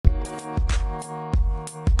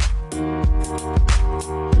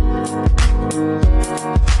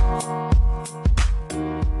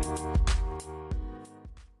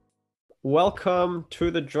welcome to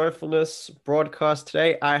the Joyfulness broadcast.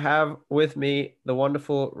 Today, I have with me the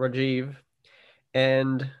wonderful Rajiv,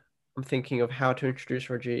 and I'm thinking of how to introduce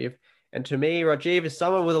Rajiv. And to me, Rajiv is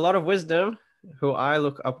someone with a lot of wisdom who I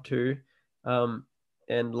look up to, and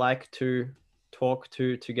like to talk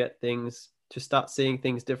to get things, to start seeing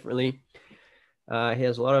things differently. He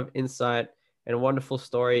has a lot of insight and a wonderful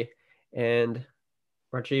story. And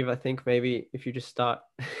Rajiv, I think maybe if you just start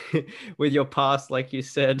with your past, like you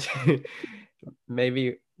said,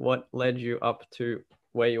 maybe what led you up to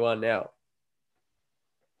where you are now.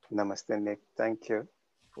 Namaste, Nick. Thank you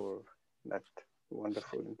for that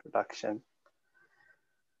wonderful introduction.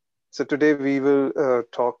 So today we will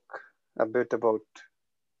talk a bit about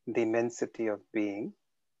the immensity of being.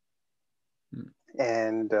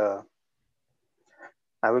 And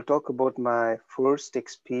I will talk about my first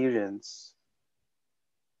experience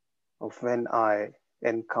of when I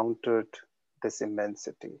encountered this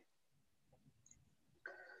immensity.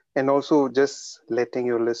 And also just letting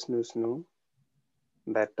your listeners know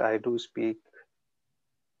that I do speak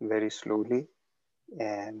very slowly,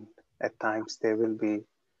 and at times there will be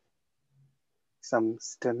some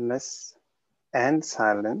stillness and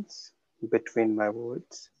silence between my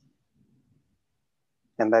words,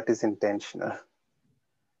 and that is intentional.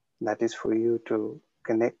 That is for you to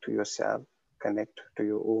connect to yourself, connect to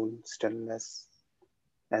your own stillness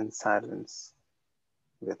and silence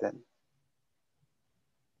within.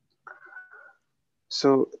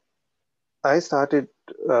 So I started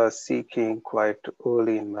seeking quite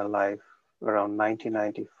early in my life, around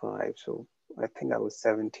 1995. So I think I was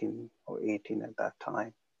 17 or 18 at that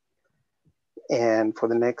time. And for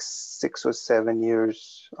the next 6 or 7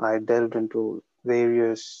 years, I delved into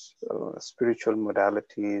various spiritual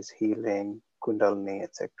modalities, healing, Kundalini,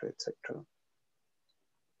 etc., etc.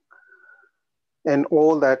 And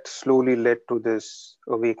all that slowly led to this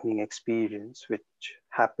awakening experience, which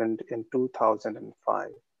happened in 2005.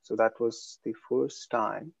 So that was the first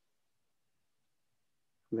time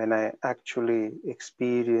when I actually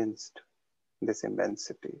experienced this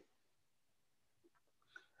immensity.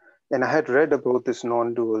 And I had read about this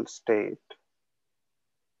non-dual state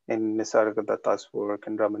in Nisargadatta's work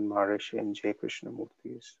and Raman Maharishi and J.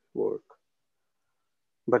 Krishnamurti's work.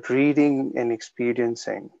 But reading and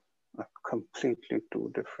experiencing are completely two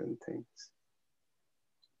different things.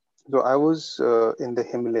 So I was in the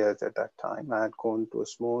Himalayas at that time. I had gone to a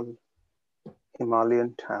small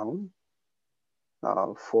Himalayan town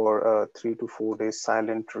for a 3 to 4 days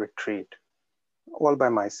silent retreat, all by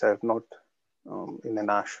myself, not in an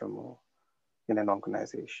ashram or in an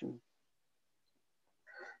organization.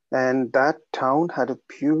 And that town had a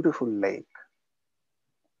beautiful lake.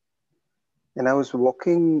 And I was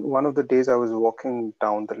walking, one of the days I was walking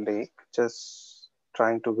down the lake, just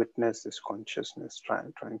trying to witness this consciousness,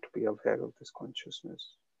 trying to be aware of this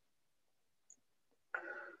consciousness.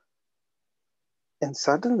 And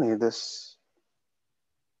suddenly this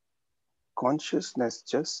consciousness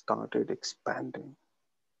just started expanding.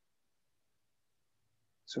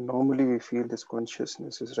 So normally we feel this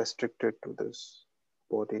consciousness is restricted to this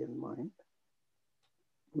body and mind.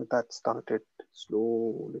 But that started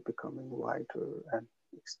slowly becoming wider and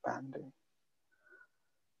expanding.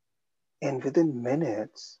 And within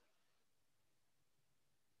minutes,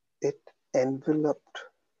 it enveloped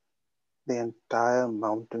the entire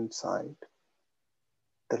mountainside,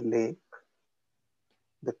 the lake,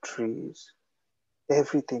 the trees,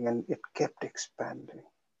 everything, and it kept expanding.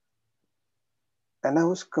 And I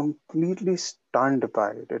was completely stunned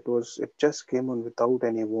by it. It just came on without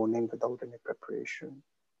any warning, without any preparation.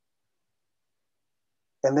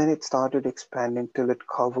 And then it started expanding till it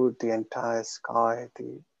covered the entire sky,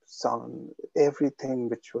 the sun, everything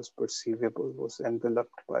which was perceivable was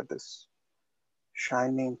enveloped by this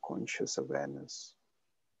shining conscious awareness.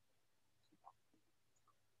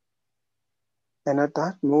 And at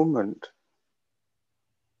that moment,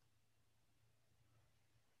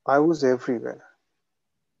 I was everywhere.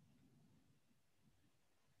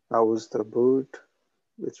 I was the bird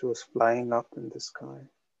which was flying up in the sky.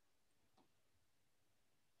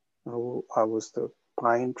 I was the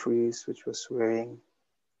pine trees which were swaying.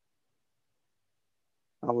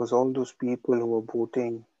 I was all those people who were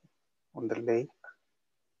boating on the lake.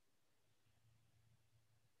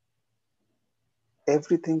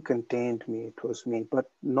 Everything contained me, it was me, but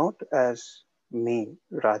not as me,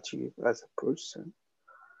 Rajiv, as a person,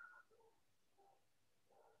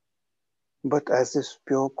 but as this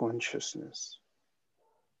pure consciousness.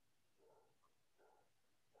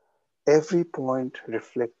 Every point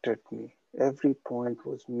reflected me. Every point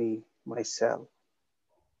was me, myself.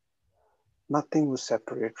 Nothing was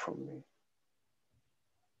separate from me.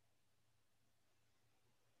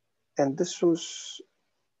 And this was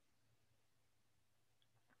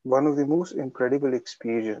one of the most incredible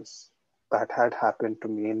experiences that had happened to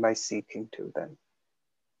me in my seeking till then.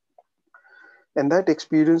 And that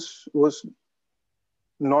experience was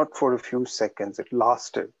not for a few seconds, it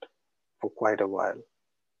lasted for quite a while.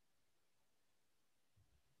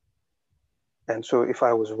 And so if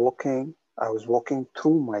I was walking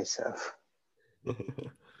through myself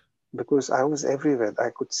because I was everywhere.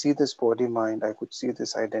 I could see this body mind, I could see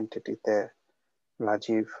this identity there.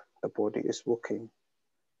 Rajiv, the body is walking.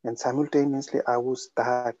 And simultaneously, I was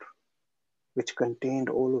that which contained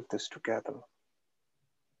all of this together.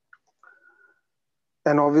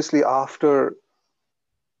 And obviously, after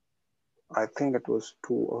I think it was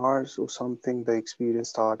 2 hours or something, the experience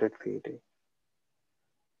started fading.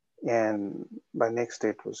 And by next day,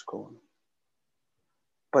 it was gone.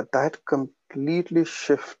 But that completely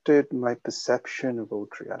shifted my perception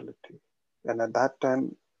about reality. And at that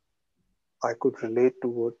time, I could relate to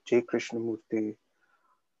what J. Krishnamurti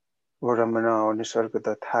or Ramana or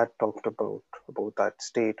Nisargadatta had talked about that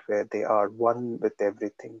state where they are one with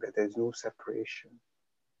everything, where there's no separation.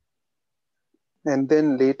 And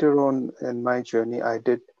then later on in my journey, I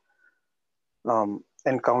did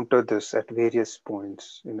encounter this at various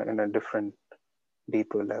points in a different,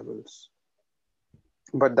 deeper levels.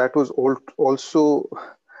 But that was also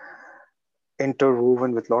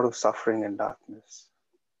interwoven with a lot of suffering and darkness.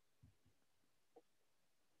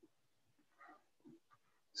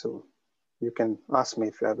 So you can ask me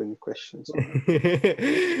if you have any questions on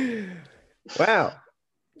that. Wow,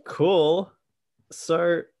 cool.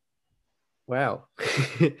 So, wow,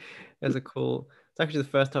 that's a cool. It's actually the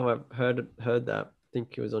first time I've heard that. I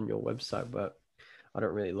think it was on your website, but I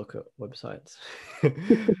don't really look at websites.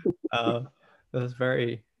 That's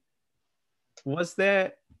very. Was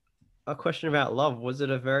there a question about love? Was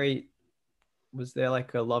there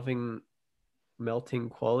like a loving, melting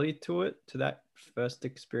quality to it, to that first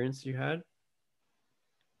experience you had?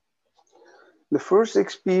 The first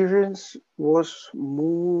experience was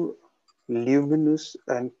more luminous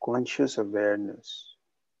and conscious awareness.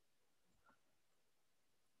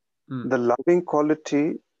 The loving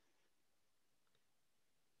quality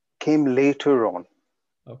came later on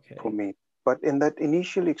for me. But in that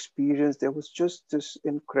initial experience, there was just this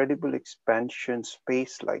incredible expansion,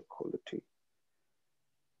 space-like quality,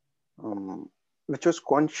 which was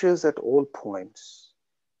conscious at all points.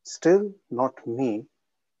 Still not me,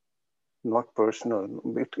 not personal.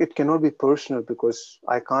 It cannot be personal because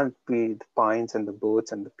I can't be the pines and the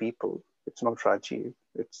birds and the people. It's not Rajiv.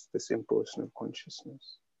 It's this impersonal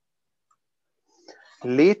consciousness.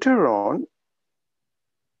 Later on,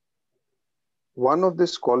 one of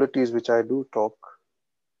these qualities which I do talk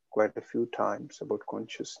quite a few times about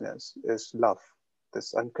consciousness is love,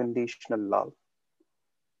 this unconditional love.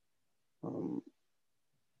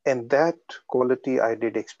 And that quality I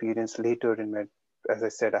did experience later in my, as I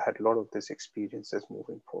said, I had a lot of these experiences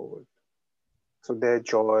moving forward. So there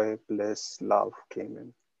joy, bliss, love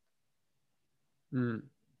came in.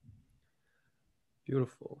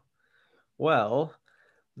 Beautiful. Well,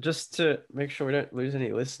 just to make sure we don't lose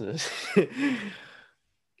any listeners,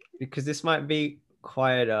 because this might be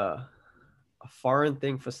quite a foreign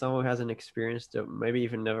thing for someone who hasn't experienced it, maybe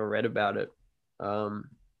even never read about it.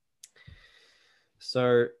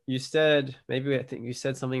 So you said, maybe I think you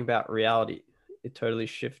said something about reality. It totally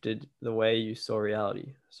shifted the way you saw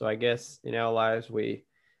reality. So I guess in our lives,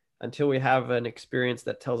 until we have an experience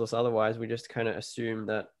that tells us otherwise, we just kind of assume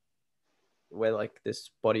that we're like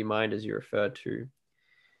this body mind, as you referred to.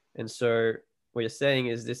 And so what you're saying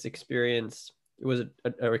is this experience, it was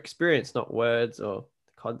an experience, not words or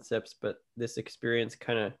concepts, but this experience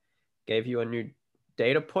kind of gave you a new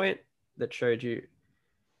data point that showed you,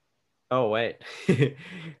 oh, wait,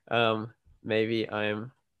 maybe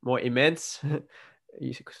I'm more immense.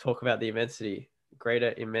 You talk about the immensity,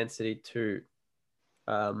 greater immensity to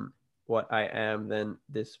what I am than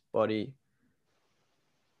this body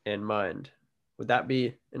and mind. Would that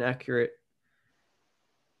be an accurate?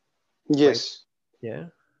 Yes. Yeah.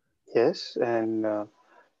 Yes. And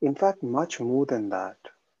in fact, much more than that.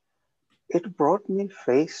 It brought me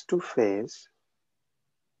face to face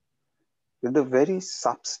with the very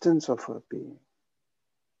substance of her being.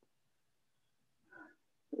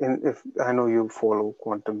 If I know you follow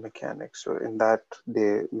quantum mechanics, so in that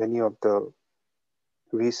many of the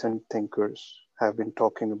recent thinkers have been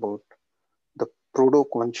talking about the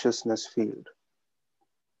proto-consciousness field,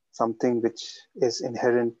 something which is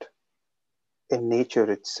inherent in nature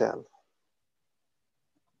itself.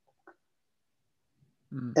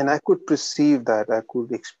 And I could perceive that, I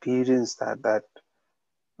could experience that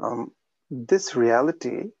this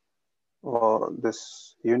reality or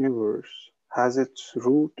this universe has its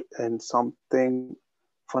root in something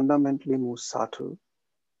fundamentally more subtle,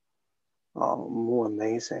 more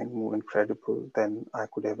amazing, more incredible than I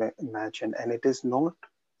could ever imagine. And it is not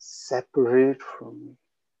separate from me,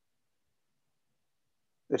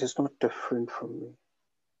 it is not different from me.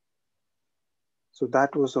 So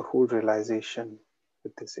that was the whole realization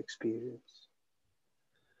with this experience.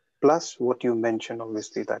 Plus, what you mentioned,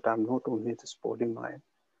 obviously, that I'm not only this body mind,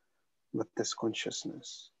 but this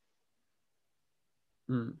consciousness.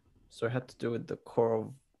 Mm. So it had to do with the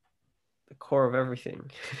core of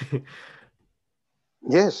everything.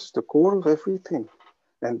 Yes, the core of everything.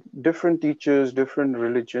 And different teachers, different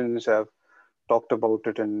religions have talked about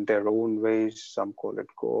it in their own ways. Some call it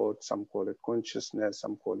God, some call it consciousness,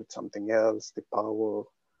 some call it something else, the power,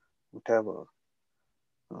 whatever.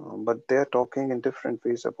 But they're talking in different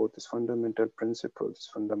ways about this fundamental principle, this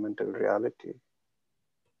fundamental reality.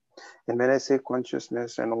 And when I say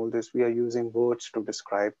consciousness and all this, we are using words to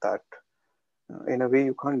describe that. In a way,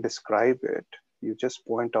 you can't describe it, you just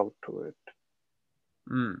point out to it.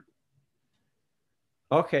 Mm.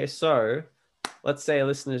 Okay, so let's say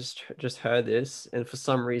listeners just heard this and for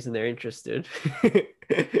some reason they're interested.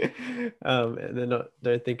 And they're not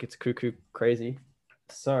don't think it's cuckoo crazy.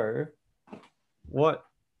 So what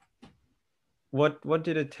what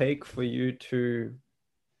did it take for you to,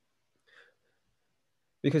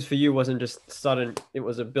 because for you it wasn't just sudden, it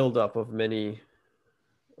was a build-up of a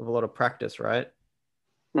lot of practice, right?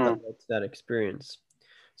 That Hmm. led to that experience.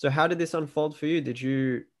 So how did this unfold for you? Did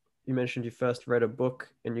you mentioned you first read a book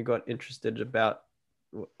and you got interested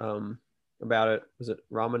um about it. Was it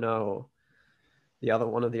Ramana or the other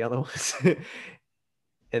one of the other ones?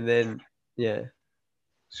 And then yeah.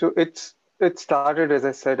 So it started, as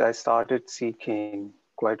I said, I started seeking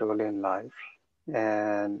quite early in life.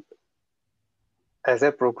 And as I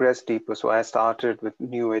progressed deeper, so I started with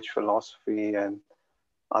New Age philosophy and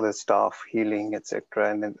other stuff, healing,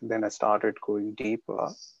 etc. And then I started going deeper.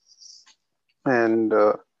 And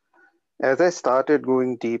as I started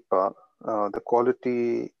going deeper, the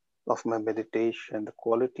quality of my meditation, the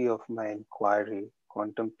quality of my inquiry,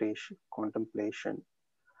 contemplation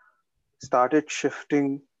started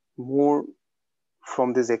shifting more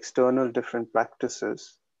from these external different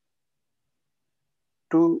practices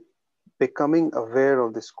to becoming aware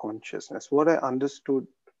of this consciousness. What I understood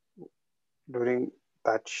during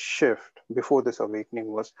that shift before this awakening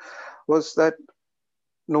was that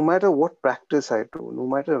no matter what practice I do, no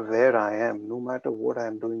matter where I am, no matter what I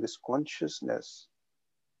am doing, this consciousness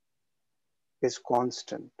is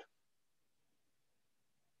constant.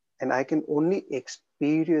 And I can only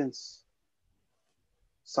experience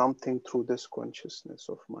something through this consciousness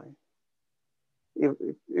of mine.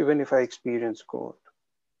 Even if I experience God,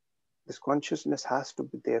 this consciousness has to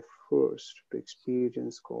be there first to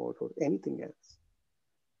experience God or anything else.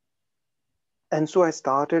 And so I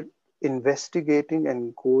started investigating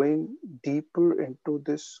and going deeper into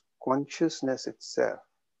this consciousness itself.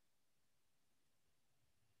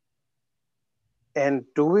 And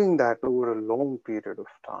doing that over a long period of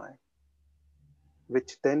time,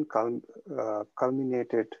 which then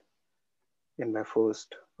culminated in my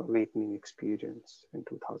first awakening experience in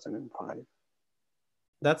 2005.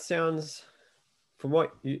 That sounds, from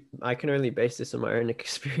what you, I can only base this on my own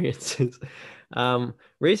experiences.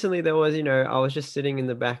 Recently there was, I was just sitting in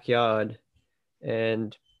the backyard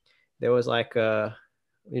and there was like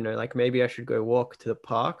like maybe I should go walk to the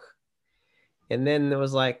park. And then there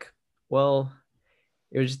was like, well,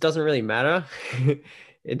 it just doesn't really matter.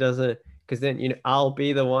 It doesn't, because then, I'll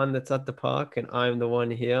be the one that's at the park and I'm the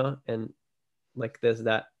one here. And like there's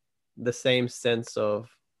that, the same sense of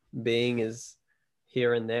being is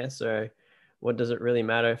here and there. So what does it really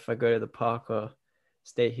matter if I go to the park or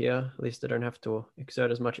stay here? At least I don't have to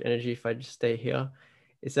exert as much energy if I just stay here.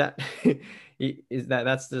 Is that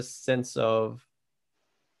that's the sense of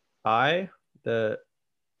I, the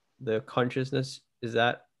consciousness? Is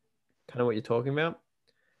that kind of what you're talking about?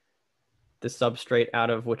 The substrate out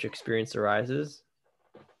of which experience arises?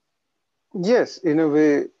 Yes, in a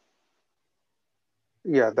way,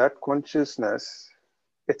 yeah, that consciousness,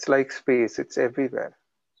 it's like space, it's everywhere.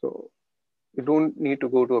 So you don't need to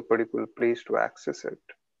go to a particular place to access it.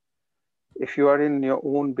 If you are in your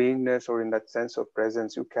own beingness or in that sense of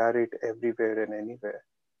presence, you carry it everywhere and anywhere.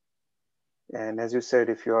 And as you said,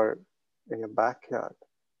 if you are in your backyard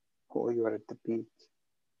or you are at the beach,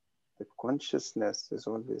 the consciousness is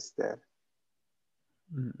always there.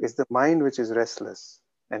 Mm. It's the mind which is restless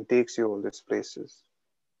and takes you all these places.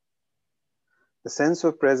 The sense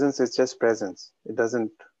of presence is just presence. It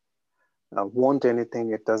doesn't want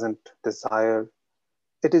anything, it doesn't desire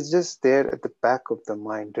It is just there at the back of the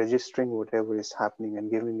mind, registering whatever is happening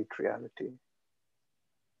and giving it reality.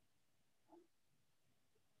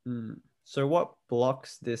 So what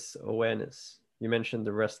blocks this awareness? You mentioned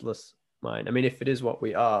the restless mind. I mean, if it is what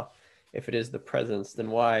we are, if it is the presence, then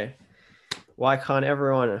why can't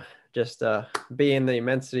everyone just be in the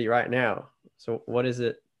immensity right now? So what is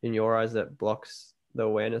it in your eyes that blocks the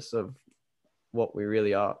awareness of what we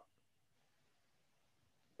really are?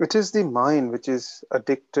 It is the mind which is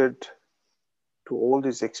addicted to all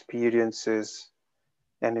these experiences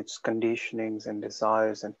and its conditionings and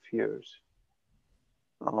desires and fears.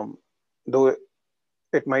 Though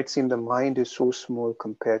it might seem the mind is so small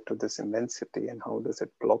compared to this immensity, and how does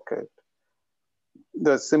it block it?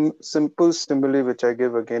 The simple stimuli which I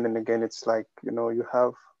give again and again, it's like, you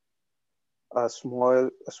have a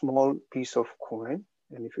small piece of coin,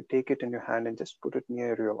 and if you take it in your hand and just put it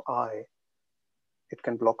near your eye, it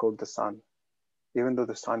can block out the sun. Even though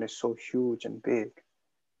the sun is so huge and big,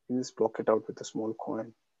 you just block it out with a small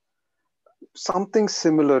coin. Something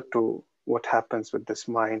similar to what happens with this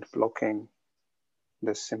mind blocking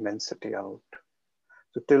this immensity out.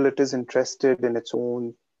 So till it is interested in its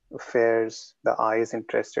own affairs, the eye is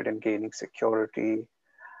interested in gaining security,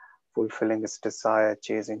 fulfilling its desire,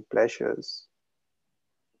 chasing pleasures.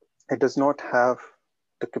 It does not have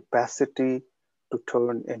the capacity to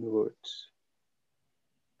turn inwards,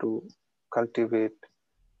 to cultivate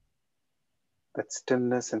that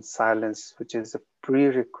stillness and silence, which is a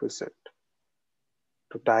prerequisite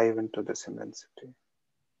to dive into this immensity.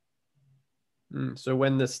 So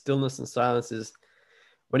when the stillness and silence is,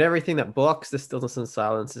 when everything that blocks the stillness and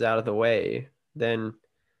silence is out of the way, then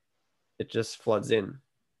it just floods in.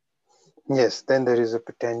 Yes, then there is a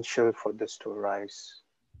potential for this to arise.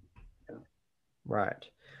 Yeah. Right.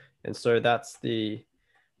 And so that's the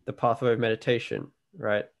pathway of meditation,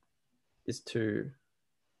 right?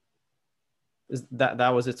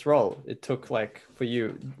 That was its role. It took, like, for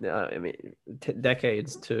you,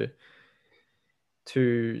 decades to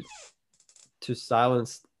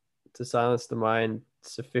silence the mind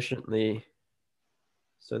sufficiently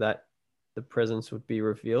so that the presence would be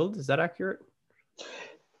revealed. Is that accurate?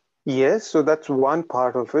 Yes, so that's one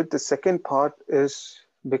part of it. The second part is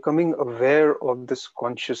becoming aware of this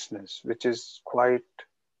consciousness, which is quite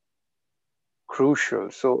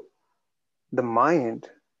crucial. So the mind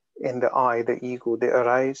and the I, the ego, they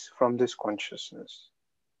arise from this consciousness,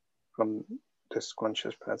 from this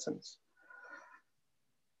conscious presence.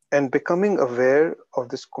 And becoming aware of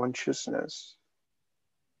this consciousness,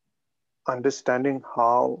 understanding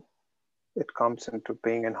how it comes into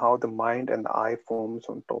being and how the mind and the I forms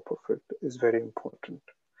on top of it is very important.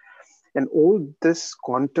 And all this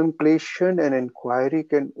contemplation and inquiry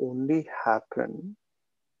can only happen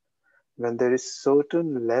when there is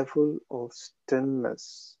certain level of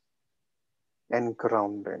stillness and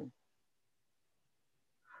grounding.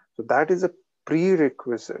 So that is a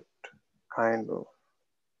prerequisite, kind of,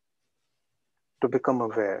 to become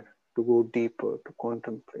aware, to go deeper, to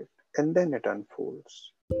contemplate, and then it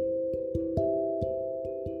unfolds.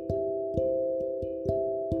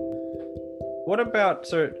 What about,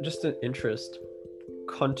 so just an interest,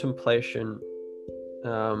 contemplation,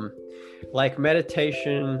 like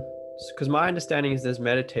meditation, because my understanding is there's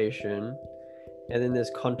meditation and then there's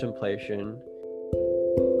contemplation.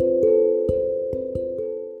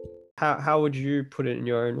 How would you put it in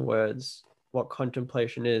your own words what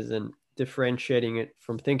contemplation is, and differentiating it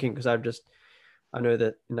from thinking? Because I know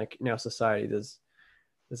that in our society there's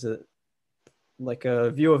a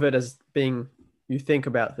view of it as being, you think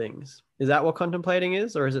about things. Is that what contemplating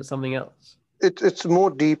is, or is it something else? It's more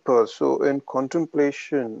deeper. So in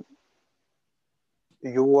contemplation,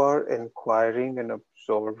 you are inquiring and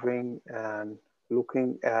observing and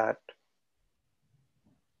looking at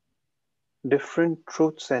different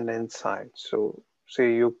truths and insights. So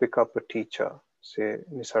say you pick up a teacher, say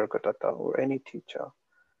Nisargadatta or any teacher,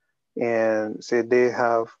 and say they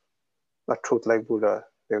have a truth like Buddha.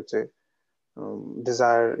 They would say,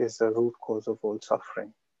 desire is the root cause of all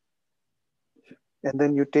suffering. And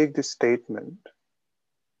then you take this statement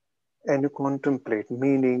and you contemplate,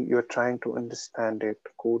 meaning you're trying to understand it,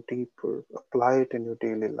 go deeper, apply it in your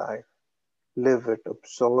daily life, live it,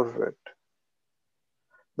 absorb it.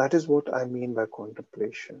 That is what I mean by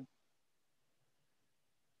contemplation.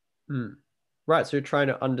 Right. So you're trying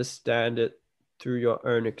to understand it through your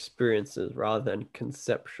own experiences rather than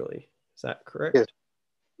conceptually. Is that correct? Yes.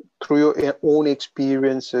 Through your own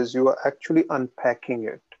experiences, you are actually unpacking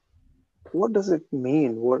it. What does it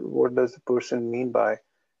mean? What does the person mean by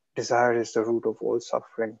desire is the root of all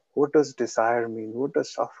suffering? What does desire mean? What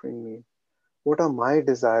does suffering mean? What are my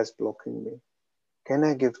desires blocking me? Can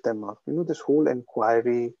I give them up? This whole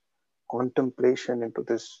inquiry, contemplation into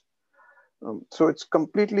this. So it's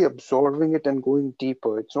completely absorbing it and going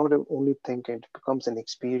deeper. It's not only thinking, it becomes an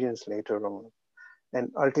experience later on. And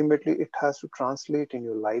ultimately, it has to translate in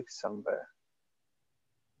your life somewhere.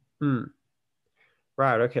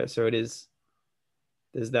 Right. Okay. So there's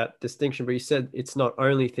that distinction, but you said it's not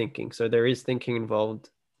only thinking. So there is thinking involved.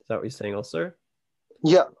 Is that what you're saying also?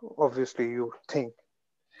 Yeah, obviously you think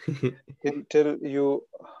till you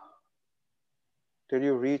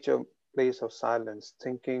reach a place of silence.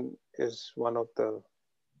 Thinking is one of the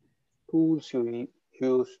tools you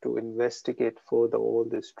use to investigate further all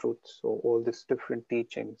these truths or all these different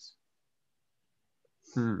teachings.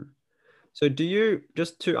 So do you,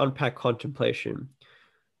 just to unpack contemplation,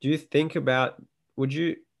 do you think about, would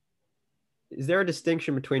you, is there a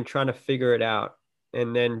distinction between trying to figure it out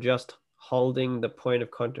and then just holding the point of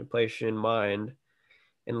contemplation in mind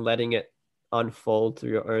and letting it unfold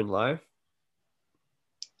through your own life?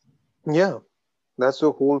 Yeah, that's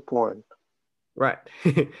the whole point. Right.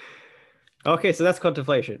 Okay, so that's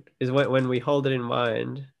contemplation, is when we hold it in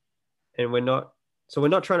mind and we're not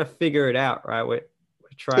trying to figure it out, right? We're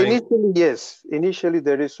trying. Initially, yes. Initially,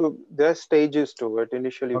 there are stages to it.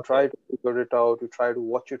 Initially, you Okay. try to figure it out. You try to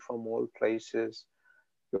watch it from all places.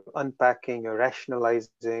 You're unpacking. You're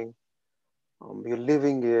rationalizing. You're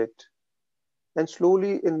living it. And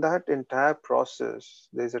slowly, in that entire process,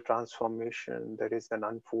 there's a transformation. There is an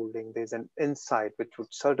unfolding. There's an insight which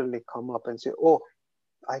would suddenly come up and say, "Oh,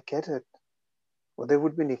 I get it." Or there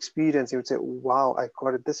would be an experience. You would say, "Wow, I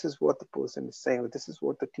got it. This is what the person is saying. Or this is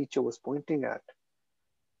what the teacher was pointing at.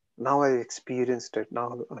 Now I experienced it. Now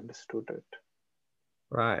I understood it."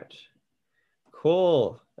 Right.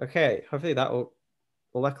 Cool. Okay. Hopefully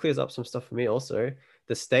that clears up some stuff for me also.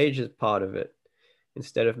 The stage is part of it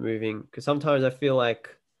instead of moving. Because sometimes I feel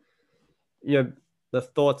like, the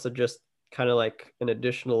thoughts are just kind of like an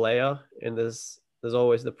additional layer, and there's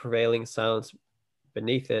always the prevailing silence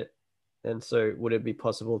beneath it. And so would it be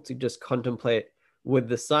possible to just contemplate with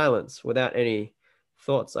the silence without any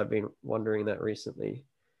thoughts? I've been wondering that recently.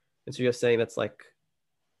 And so you're saying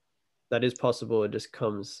that is possible.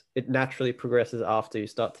 It naturally progresses after you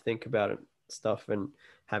start to think about it, stuff, and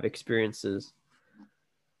have experiences.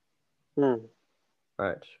 Hmm.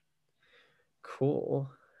 Right. Cool.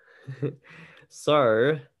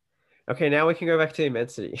 So, okay, now we can go back to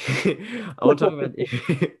immensity. I want to talk about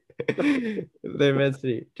the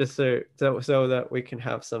immensity, just so that we can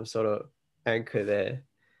have some sort of anchor there.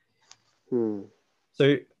 Hmm.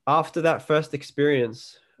 So after that first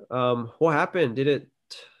experience, what happened? Did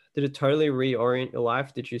it totally reorient your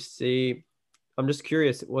life? Did you see? I'm just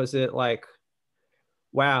curious. Was it like,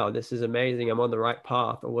 wow, this is amazing, I'm on the right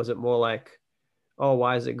path, or was it more like, oh,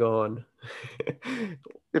 why is it gone?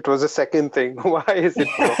 It was a second thing. Why is it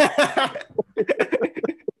gone?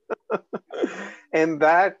 And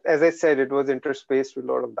that, as I said, it was interspaced with a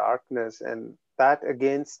lot of darkness. And that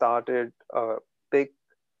again started a big,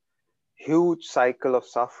 huge cycle of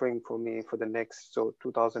suffering for me for the next, so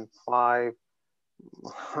 2005,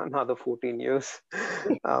 another 14 years.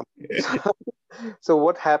 Um, so, so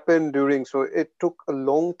what happened so it took a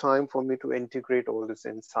long time for me to integrate all these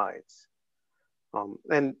insights,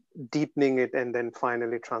 and deepening it and then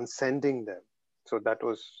finally transcending them. So that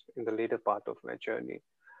was in the later part of my journey.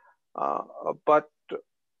 But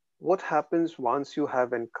what happens once you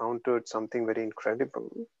have encountered something very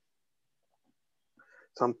incredible,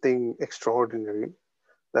 something extraordinary,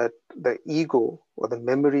 that the ego or the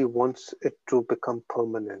memory wants it to become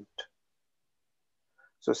permanent?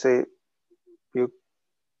 So, say you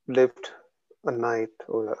lived a night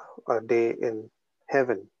or a day in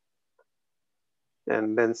heaven,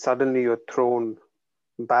 and then suddenly you're thrown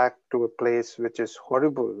back to a place which is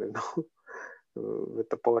horrible, with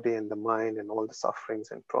the body and the mind and all the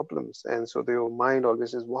sufferings and problems. And so your mind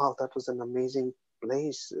always says, wow, that was an amazing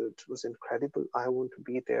place. It was incredible. I want to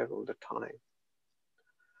be there all the time.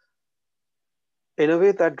 In a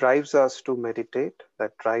way, that drives us to meditate,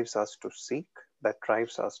 that drives us to seek, that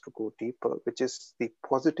drives us to go deeper, which is the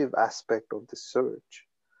positive aspect of the search.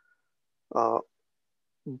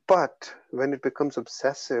 But when it becomes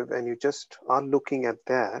obsessive and you just are looking at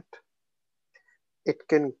that, it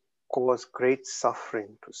can cause great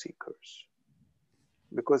suffering to seekers.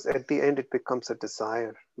 Because at the end, it becomes a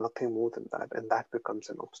desire, nothing more than that. And that becomes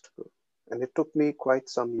an obstacle. And it took me quite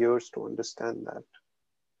some years to understand that.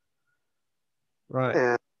 Right.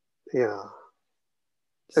 And yeah.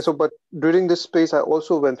 And so, but during this space, I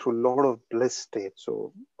also went through a lot of bliss states.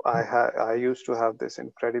 So I used to have this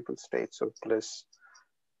incredible states of bliss,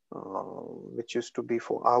 which used to be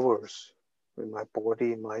for hours. in my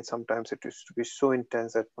body, mind. Sometimes it used to be so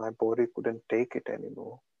intense that my body couldn't take it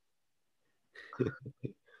anymore.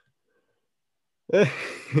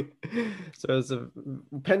 So it's a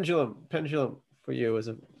pendulum for you is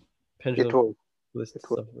a It pendulum was, list it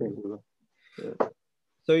was suffering. singular. Yeah.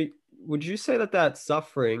 So would you say that that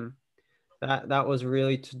suffering that was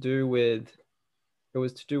really to do with it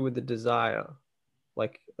was to do with the desire,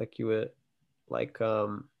 like you were like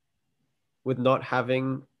with not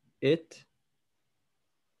having it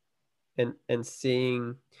and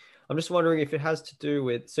seeing. I'm just wondering if it has to do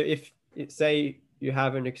with, so if say you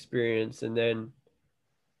have an experience and then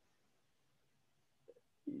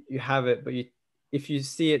you have it, but you if you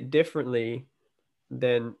see it differently,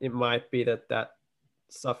 then it might be that that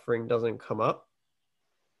suffering doesn't come up.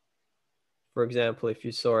 For example, if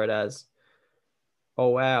you saw it as, oh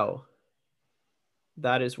wow,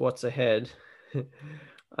 that is what's ahead.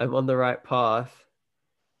 I'm on the right path.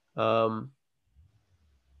 Um,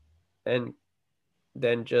 and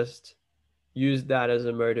then just use that as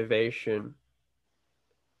a motivation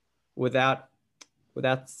without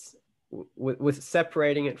without with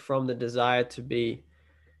separating it from the desire to be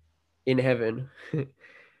in heaven,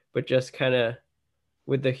 but just kind of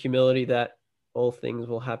with the humility that all things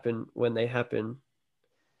will happen when they happen.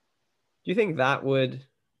 Do you think that would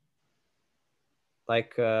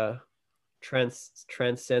like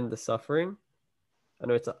transcend the suffering? I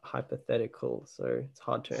know it's a hypothetical, so it's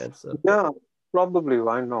hard to answer, but Yeah, probably.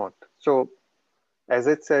 Why not? So, as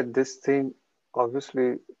I said, this thing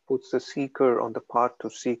obviously puts the seeker on the path to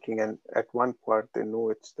seeking, and at one part they know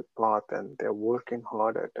it's the path and they're working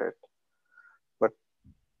hard at it. But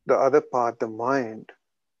the other part, the mind,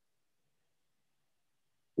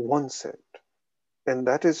 wants it. And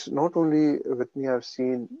that is not only with me, I've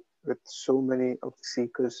seen with so many of the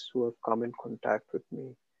seekers who have come in contact with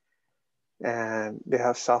me, and they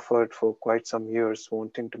have suffered for quite some years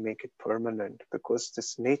wanting to make it permanent, because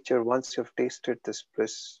this nature, once you've tasted this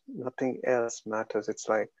bliss, nothing else matters. It's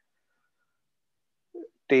like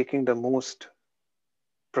taking the most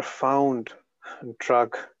profound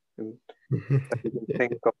drug that you can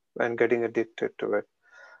think of and getting addicted to it.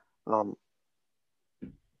 Um,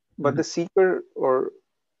 but the seeker or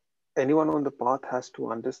anyone on the path has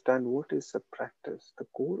to understand what is the practice. The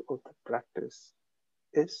core of the practice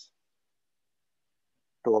is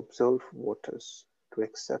to observe what is, to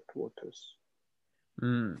accept what is.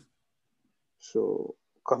 Mm. So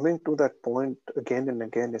coming to that point again and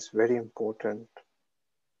again is very important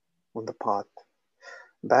on the path.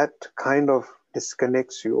 That kind of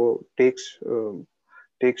disconnects you or takes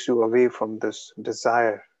you away from this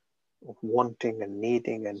desire of wanting and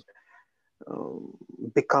needing and um,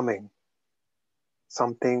 becoming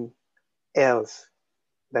something else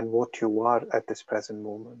than what you are at this present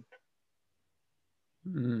moment.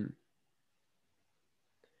 Mm.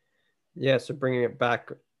 Yeah, so bringing it back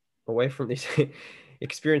away from these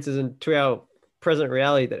experiences into our present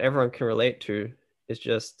reality that everyone can relate to is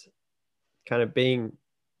just kind of being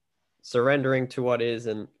surrendering to what is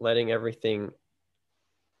and letting everything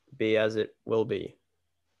be as it will be.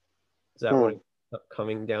 Is that what Hmm. it's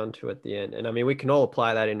coming down to at the end? And I mean, we can all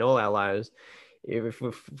apply that in all our lives if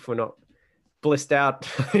we're not blissed out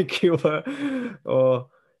like you were,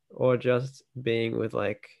 or just being with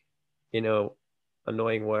like, you know,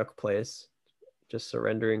 annoying workplace, just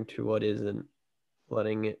surrendering to what is and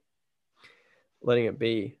letting it letting it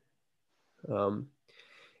be. Um,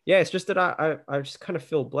 yeah, it's just that I just kind of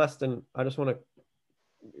feel blessed, and I just want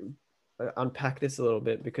to unpack this a little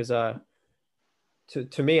bit because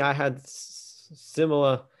to me I had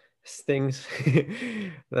similar things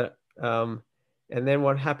that and then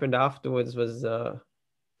what happened afterwards was I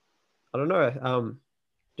don't know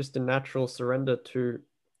just a natural surrender to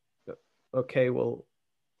okay, well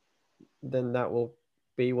then that will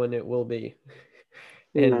be when it will be,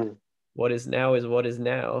 and Hmm. what is what is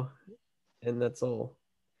now, and that's all.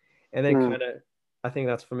 And then Hmm. kind of, I think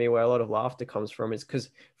that's for me where a lot of laughter comes from is because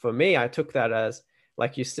for me, I took that as,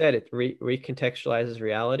 like you said, it recontextualizes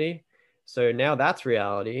reality. So now that's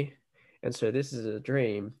reality. And so this is a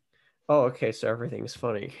dream. Oh, okay. So everything's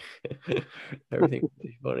funny. Everything's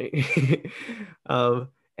funny. um,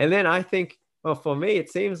 and then I think, well, for me, it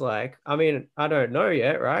seems like, I mean, I don't know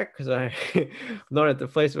yet, right? Because I'm not at the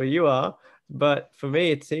place where you are. But for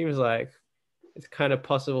me, it seems like it's kind of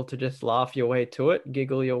possible to just laugh your way to it,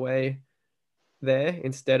 giggle your way there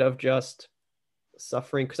instead of just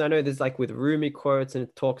suffering. Because I know there's like with Rumi quotes and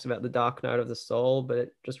it talks about the dark night of the soul, but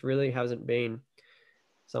it just really hasn't been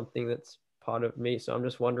something that's part of me. So I'm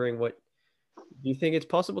just wondering, what do you think it's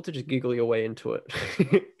possible to just giggle your way into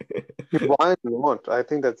it? Why not? I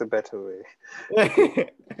think that's a better way.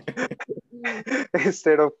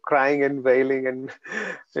 Instead of crying and wailing, and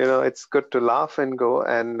it's good to laugh and go.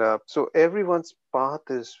 And so everyone's path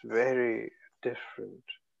is very different.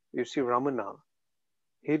 You see, Ramana,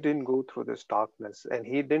 he didn't go through this darkness, and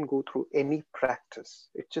he didn't go through any practice.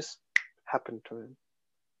 It just happened to him.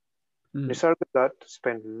 Nisargadatta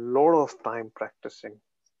spent a lot of time practicing.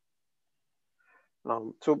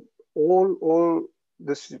 So all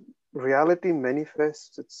this reality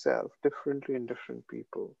manifests itself differently in different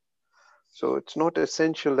people. So it's not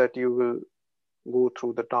essential that you will go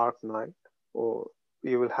through the dark night, or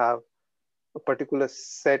you will have a particular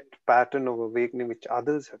set pattern of awakening which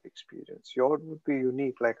others have experienced. Yours would be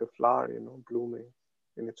unique, like a flower, blooming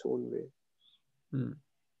in its own way.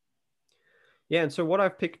 Yeah, and so what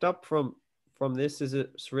I've picked up from this is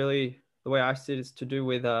it's really, the way I see it, is to do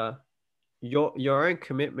with your own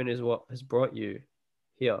commitment is what has brought you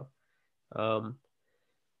here. Right?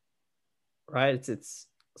 It's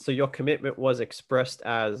so your commitment was expressed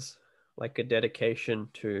as like a dedication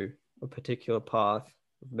to a particular path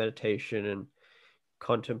of meditation and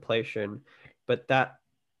contemplation, but that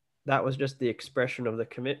was just the expression of the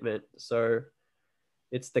commitment. So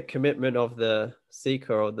it's the commitment of the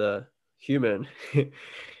seeker or the human,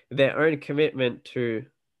 their own commitment to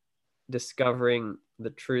discovering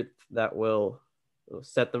the truth that will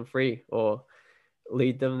set them free or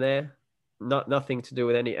lead them there. Nothing to do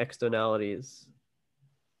with any externalities.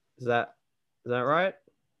 Is that right?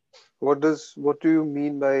 What do you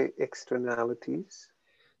mean by externalities?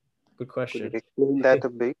 Good Could you question. explain that a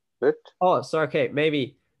bit? Oh, so okay,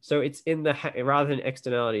 maybe. So it's in the rather than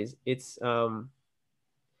externalities, it's in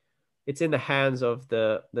the hands of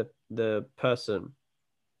the person.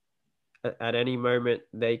 At any moment,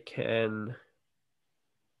 they can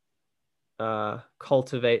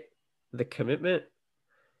cultivate the commitment,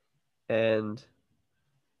 and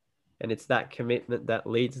it's that commitment that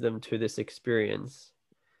leads them to this experience.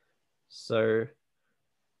 So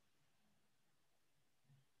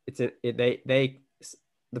the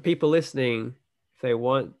people listening, if they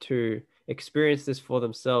want to experience this for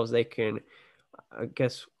themselves, they can, I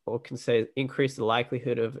guess, or can say, increase the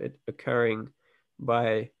likelihood of it occurring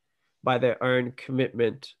by their own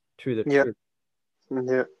commitment to the truth.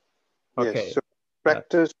 Yeah. Okay. Yes. So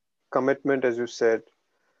practice, commitment, as you said,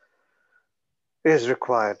 is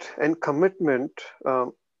required, and commitment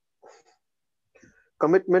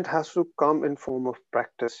has to come in form of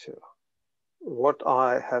practice here. What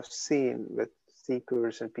I have seen with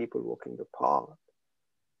seekers and people walking the path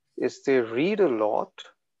is they read a lot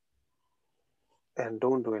and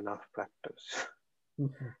don't do enough practice.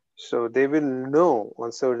 Mm-hmm. So they will know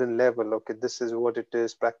on certain level, okay, this is what it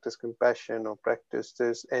is, practice compassion or practice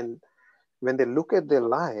this. And when they look at their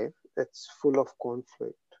life, it's full of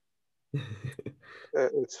conflict.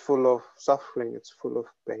 It's full of suffering. It's full of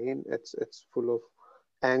pain. It's full of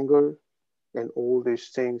anger and all these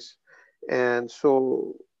things. And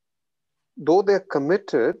so though they're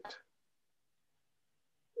committed,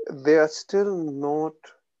 they are still not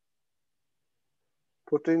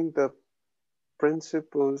putting the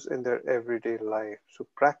principles in their everyday life. So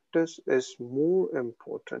practice is more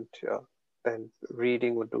important here than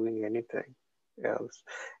reading or doing anything else.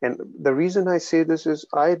 And the reason I say this is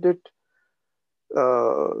I did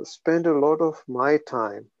spend a lot of my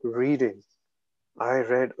time reading. I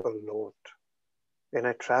read a lot. And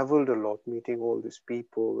I traveled a lot, meeting all these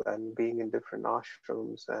people and being in different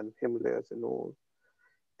ashrams and Himalayas and all.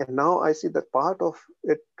 And now I see that part of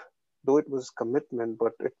it, though it was commitment,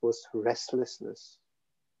 but it was restlessness.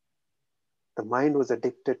 The mind was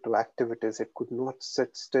addicted to activities. It could not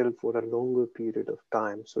sit still for a longer period of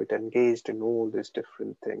time. So it engaged in all these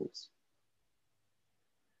different things.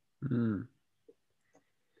 Mm.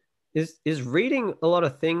 Is reading a lot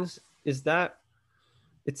of things, is that,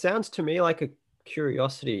 it sounds to me like a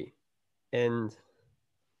curiosity, and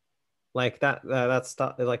like that's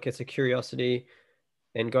like it's a curiosity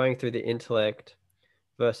and going through the intellect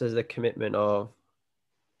versus the commitment of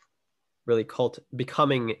really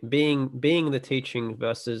being the teaching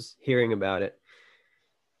versus hearing about it.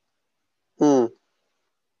 In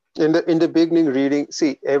the beginning, reading,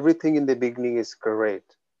 see, everything in the beginning is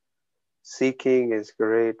great. Seeking is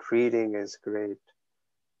great, reading is great.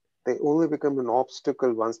 They only become an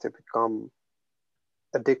obstacle once they become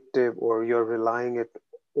addictive, or you're relying it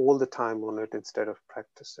all the time on it instead of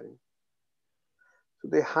practicing. So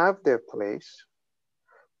they have their place,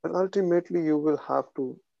 but ultimately you will have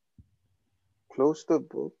to close the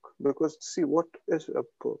book, because see, what is a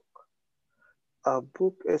book? A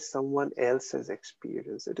book is someone else's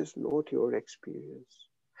experience. It is not your experience.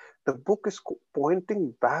 The book is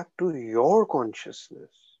pointing back to your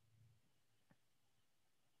consciousness.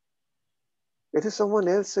 It is someone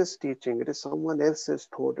else's teaching. It is someone else's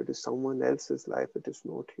thought. It is someone else's life. It is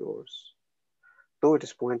not yours. Though it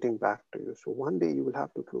is pointing back to you. So one day you will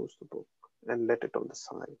have to close the book and let it on the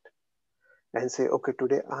side and say, okay,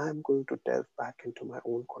 today I am going to delve back into my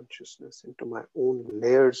own consciousness, into my own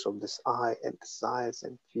layers of this I and desires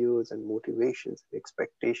and fears and motivations and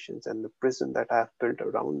expectations and the prison that I have built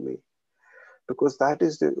around me. Because that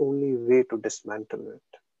is the only way to dismantle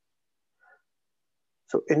it.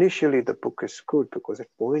 So initially the book is good because it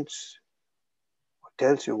points or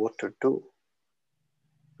tells you what to do.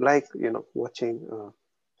 Like, watching a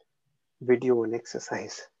video on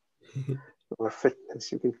exercise or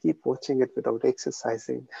fitness. You can keep watching it without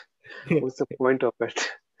exercising. What's the point of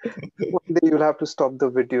it? One day you'll have to stop the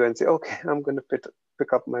video and say, okay, I'm going to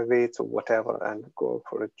pick up my weights or whatever and go out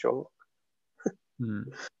for a jog.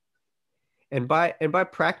 And by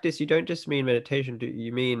practice, you don't just mean meditation, do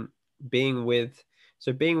you mean being with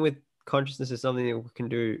consciousness is something that we can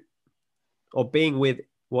do, or being with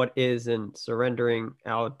what is and surrendering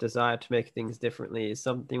our desire to make things differently is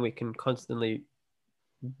something we can constantly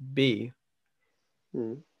be.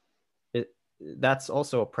 That's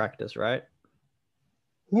also a practice, right?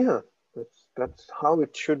 Yeah, that's how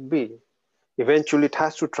it should be. Eventually it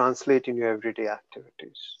has to translate in your everyday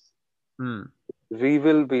activities. We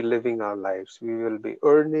will be living our lives. We will be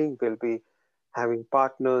earning, we'll be having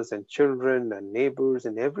partners and children and neighbors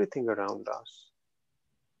and everything around us.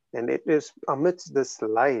 And it is amidst this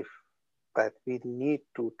life that we need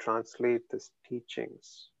to translate these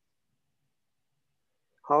teachings.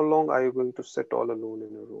 How long are you going to sit all alone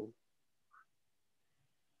in a room?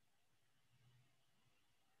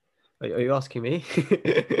 Are you asking me?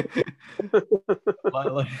 There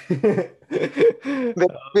will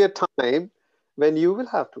be a time when you will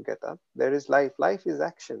have to get up. There is life. Life is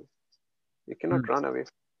action. You cannot run away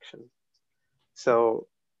from action. So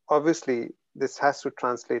obviously, this has to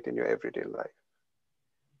translate in your everyday life.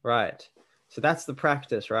 Right. So that's the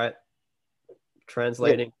practice, right?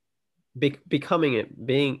 Translating, becoming it,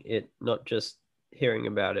 being it, not just hearing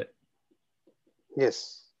about it.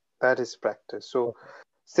 Yes, that is practice. So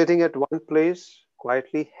sitting at one place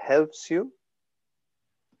quietly helps you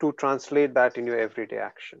to translate that in your everyday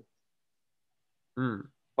action.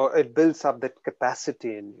 Or it builds up that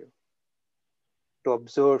capacity in you to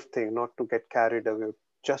observe things, not to get carried away,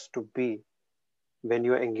 just to be when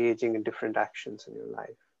you're engaging in different actions in your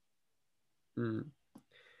life.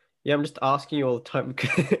 Yeah, I'm just asking you all the time.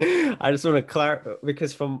 I just want to clarify,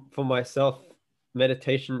 because for myself,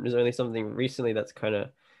 meditation is only something recently that's kind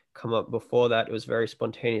of come up. Before that, it was very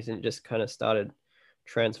spontaneous and it just kind of started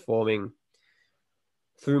transforming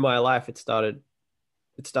through my life. It started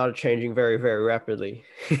changing very, very rapidly.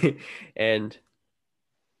 And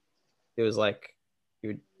it was like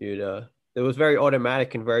it was very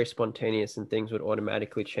automatic and very spontaneous, and things would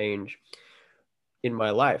automatically change in my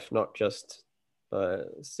life, not just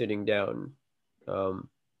sitting down.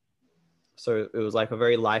 So it was like a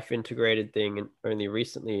very life integrated thing, and only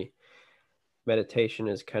recently meditation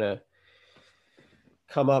has kind of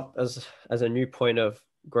come up as a new point of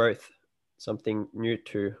growth, something new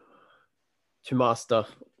to master.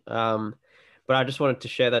 But I just wanted to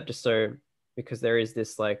share that just so, because there is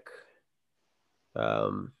this like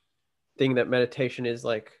thing that meditation is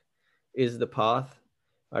the path.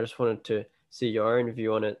 I just wanted to see your own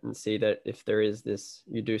view on it and see that if there is this,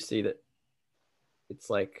 you do see that it's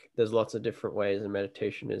like there's lots of different ways, and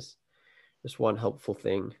meditation is just one helpful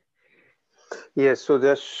thing. Yes, so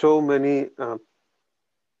there's so many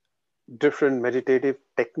different meditative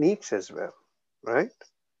techniques as well, right?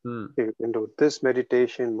 You can do this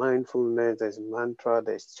meditation, mindfulness, there's mantra,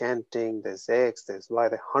 there's chanting, there's X, there's Y,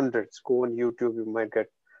 there are hundreds. Go on YouTube, you might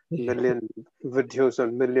get million videos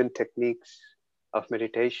on million techniques of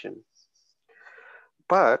meditation.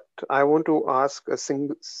 But I want to ask a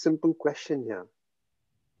simple question here.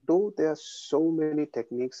 Though there are so many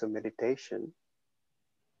techniques of meditation,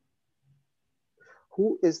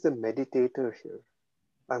 who is the meditator here?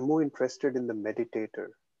 I'm more interested in the meditator.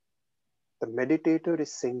 The meditator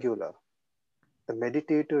is singular. The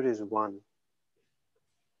meditator is one.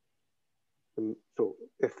 So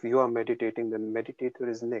if you are meditating, then meditator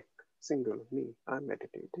is Nick, singular, me, I'm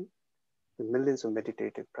meditating. The millions of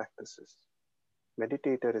meditative practices.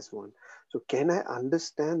 Meditator is one. So can I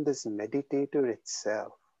understand this meditator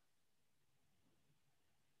itself?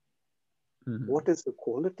 What is the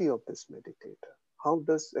quality of this meditator? How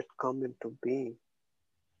does it come into being?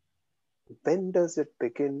 When does it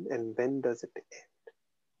begin and when does it end?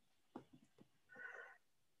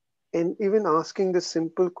 And even asking the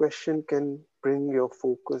simple question can bring your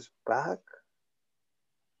focus back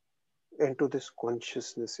into this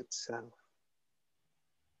consciousness itself,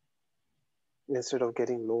 instead of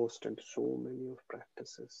getting lost in so many of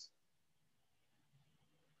practices.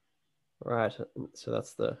 Right. So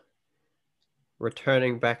that's the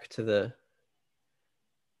returning back to the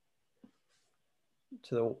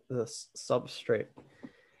substrate.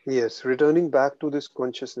 Yes, returning back to this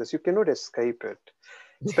consciousness. You cannot escape it.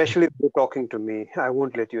 Especially if you're talking to me, I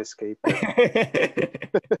won't let you escape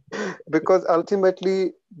it. Because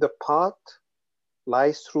ultimately the path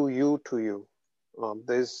lies through you to you.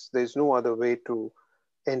 There's no other way to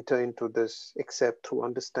enter into this except through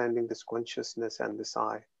understanding this consciousness and this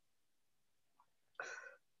I.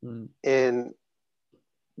 Mm. And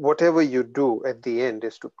whatever you do at the end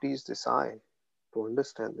is to please this I, to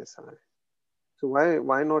understand this I. So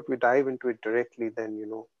why not we dive into it directly then,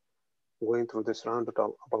 going through this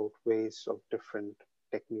roundabout about ways of different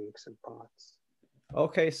techniques and paths.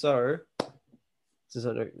 Okay, so since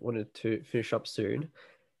I wanted to finish up soon,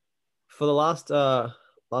 for the last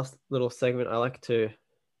little segment, I like to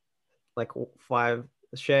like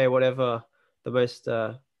share whatever the most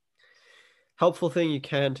helpful thing you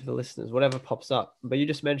can to the listeners, whatever pops up. But you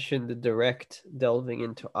just mentioned the direct delving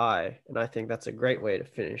into I, and I think that's a great way to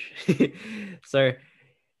finish. So,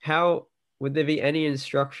 how would there be any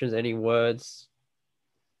instructions, any words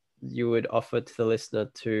you would offer to the listener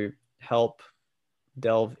to help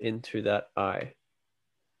delve into that I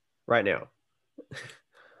right now,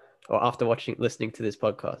 or after listening to this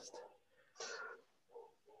podcast?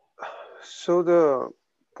 So the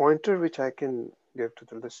pointer which I can give to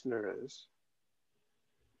the listener is,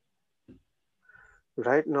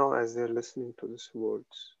 right now as they're listening to these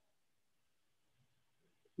words,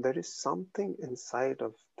 there is something inside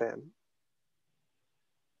of them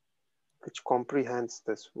which comprehends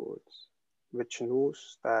these words, which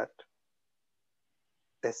knows that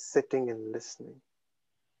they're sitting and listening,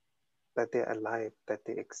 that they're alive, that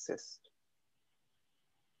they exist.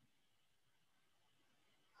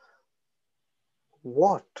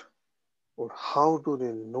 What or how do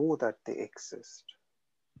they know that they exist?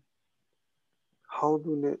 How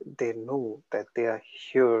do they know that they are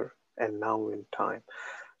here and now in time?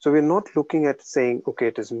 So we're not looking at saying, okay,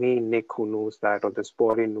 it is me, Nick, who knows that, or this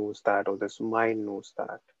body knows that, or this mind knows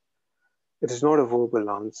that. It is not a verbal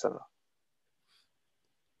answer.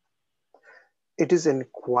 It is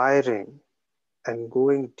inquiring and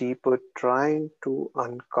going deeper, trying to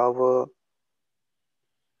uncover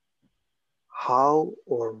how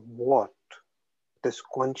or what this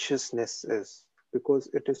consciousness is, because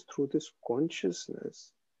it is through this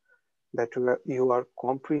consciousness that you are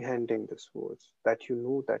comprehending these words, that you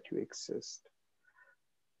know that you exist.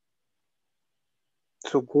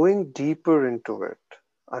 So going deeper into it,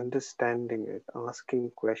 understanding it,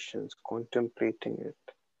 asking questions, contemplating it,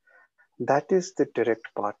 that is the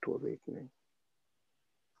direct path to awakening.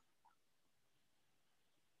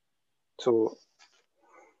 So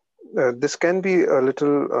this can be a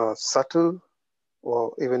little subtle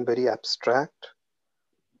or even very abstract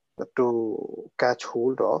to catch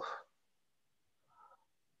hold of.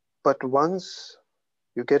 But once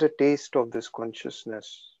you get a taste of this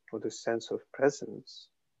consciousness or this sense of presence,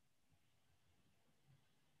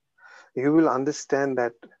 you will understand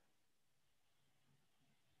that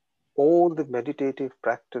all the meditative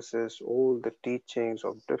practices, all the teachings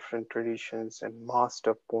of different traditions and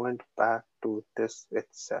master point back to this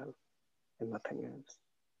itself and nothing else.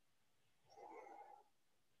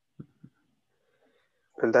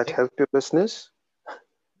 Will that help your listeners?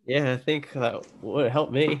 Yeah, I think that would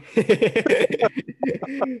help me.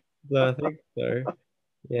 So I think so.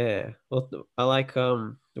 Yeah. Well, I like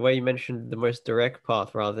the way you mentioned the most direct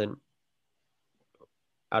path rather than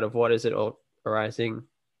out of what is it all arising.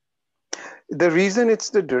 The reason it's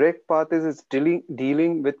the direct path is it's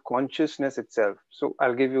dealing with consciousness itself. So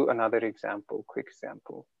I'll give you another example, quick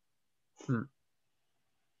example. Hmm.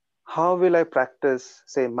 How will I practice,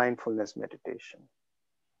 say, mindfulness meditation?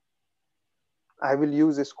 I will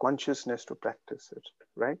use this consciousness to practice it,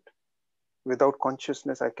 right? Without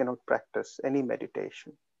consciousness, I cannot practice any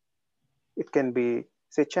meditation. It can be,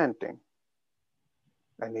 say, chanting.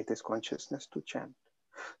 I need this consciousness to chant.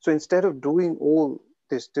 So instead of doing all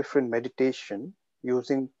this different meditation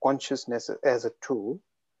using consciousness as a tool,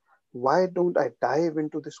 why don't I dive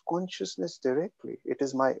into this consciousness directly? It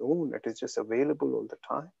is my own. It is just available all the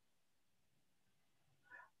time.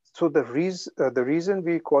 So the reason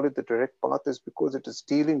we call it the direct path is because it is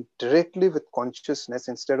dealing directly with consciousness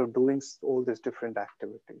instead of doing all these different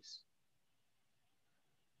activities.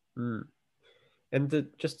 Hmm. And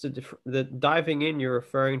the diving in, you're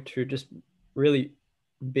referring to just really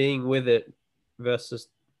being with it versus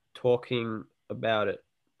talking about it.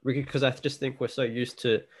 Because I just think we're so used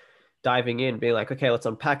to diving in, being like, okay, let's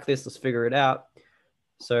unpack this, let's figure it out.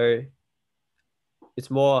 So it's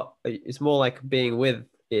more like being with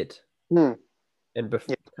it Hmm. and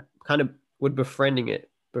Yeah. kind of with befriending it,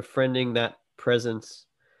 befriending that presence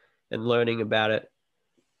and learning about it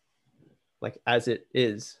like as it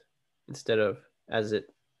is instead of as it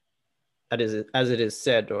as it is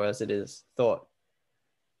said or as it is thought.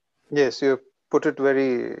 Yes, you put it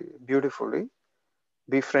very beautifully.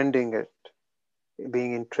 Befriending it,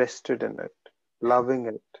 being interested in it, loving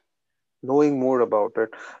it, knowing more about it,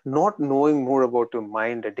 not knowing more about your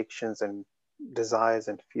mind addictions and desires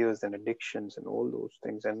and fears and addictions and all those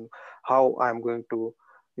things, and how I'm going to,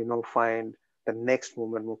 find the next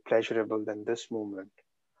moment more pleasurable than this moment.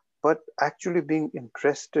 But actually being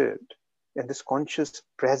interested in this conscious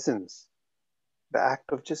presence, the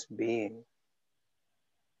act of just being.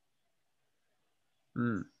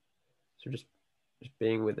 Mm. So just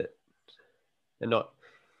being with it and not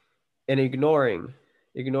and ignoring.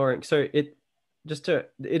 So it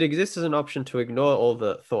exists as an option to ignore all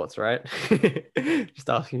the thoughts, right? Just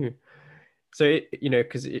asking you. So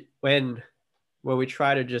because when we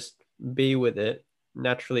try to just be with it,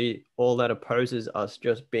 naturally all that opposes us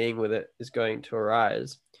just being with it is going to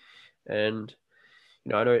arise. And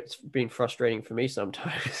I know it's been frustrating for me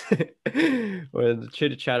sometimes when the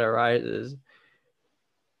chitter chatter arises.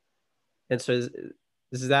 And so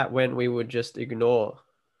is that when we would just ignore?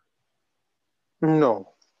 No,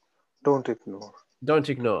 don't ignore. Don't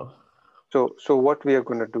ignore. So what we are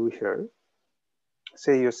going to do here,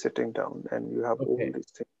 say you're sitting down and you have all Okay. these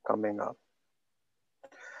things coming up.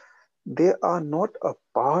 They are not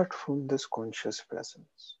apart from this conscious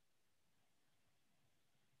presence.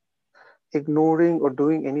 Ignoring or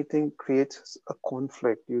doing anything creates a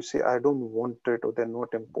conflict. You say, I don't want it, or they're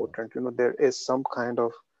not important. There is some kind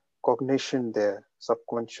of cognition there,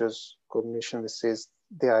 subconscious cognition that says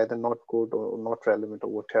they're either not good or not relevant or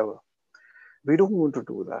whatever. We don't want to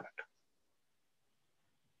do that.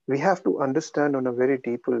 We have to understand on a very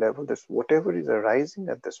deeper level that whatever is arising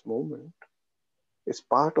at this moment is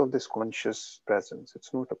part of this conscious presence.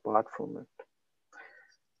 It's not apart from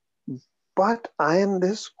it. But I am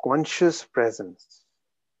this conscious presence,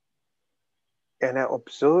 and I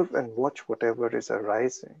observe and watch whatever is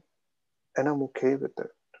arising, and I'm okay with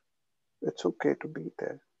it. It's okay to be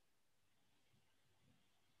there.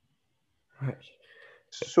 Right.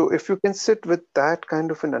 So, if you can sit with that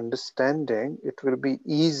kind of an understanding, it will be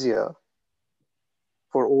easier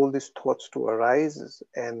for all these thoughts to arise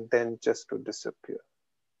and then just to disappear.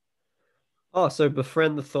 Oh, so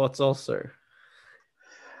befriend the thoughts also.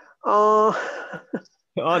 Uh,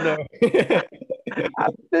 Oh no. I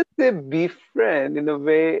would say befriend in a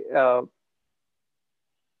way.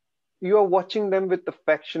 You are watching them with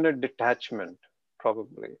affectionate detachment,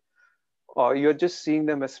 probably, or you're just seeing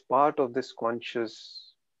them as part of this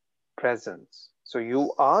conscious presence. So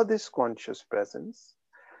you are this conscious presence.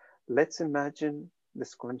 Let's imagine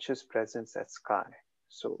this conscious presence as sky.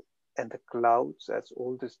 So, and the clouds as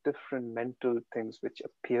all these different mental things which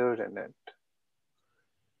appear in it.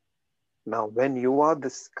 Now, when you are the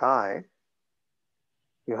sky,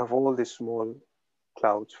 you have all these small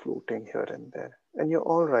clouds floating here and there, and you're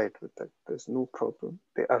all right with it. There's no problem.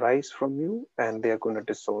 They arise from you and they are going to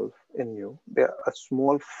dissolve in you. They're a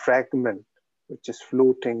small fragment which is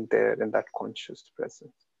floating there in that conscious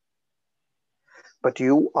presence. But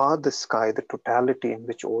you are the sky, the totality in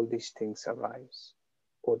which all these things arise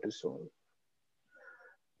or dissolve.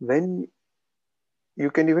 When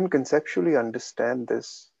you can even conceptually understand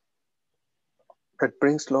this, it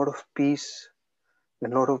brings a lot of peace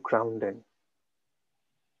and a lot of grounding.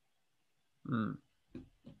 Hmm.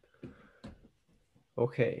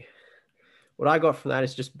 Okay. What I got from that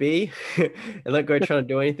is just be and let go trying to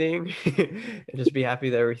do anything and just be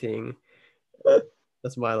happy with everything.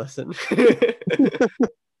 That's my lesson.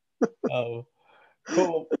 Oh,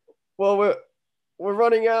 cool. Well, we're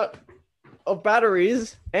running out of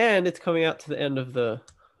batteries and it's coming out to the end of the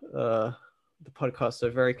podcast, so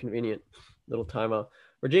very convenient little timer.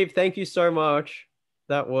 Rajiv, thank you so much.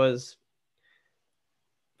 That was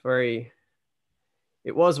very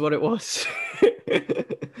it was what it was.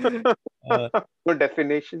 uh, No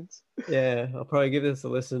definitions. yeah, I'll probably give this a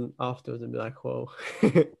listen afterwards and be like, whoa.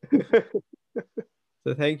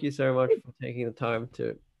 So thank you so much for taking the time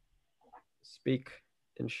to speak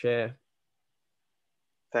and share.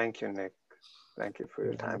 Thank you, Nick. Thank you for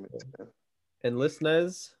your You're time. wonderful. And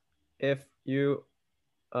listeners, if you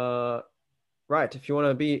right, if you want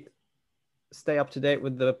to be stay up to date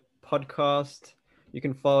with the podcast, you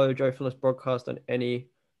can follow Joyfulness Broadcast on any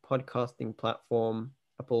podcasting platform,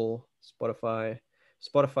 Apple, Spotify.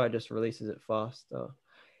 Spotify just releases it faster.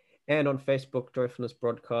 And on Facebook, Joyfulness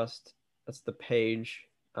Broadcast. That's the page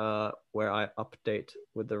where I update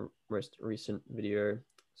with the most recent video.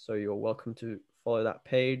 So you're welcome to follow that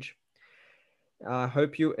page. I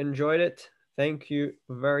hope you enjoyed it. Thank you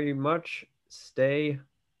very much. Stay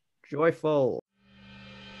joyful.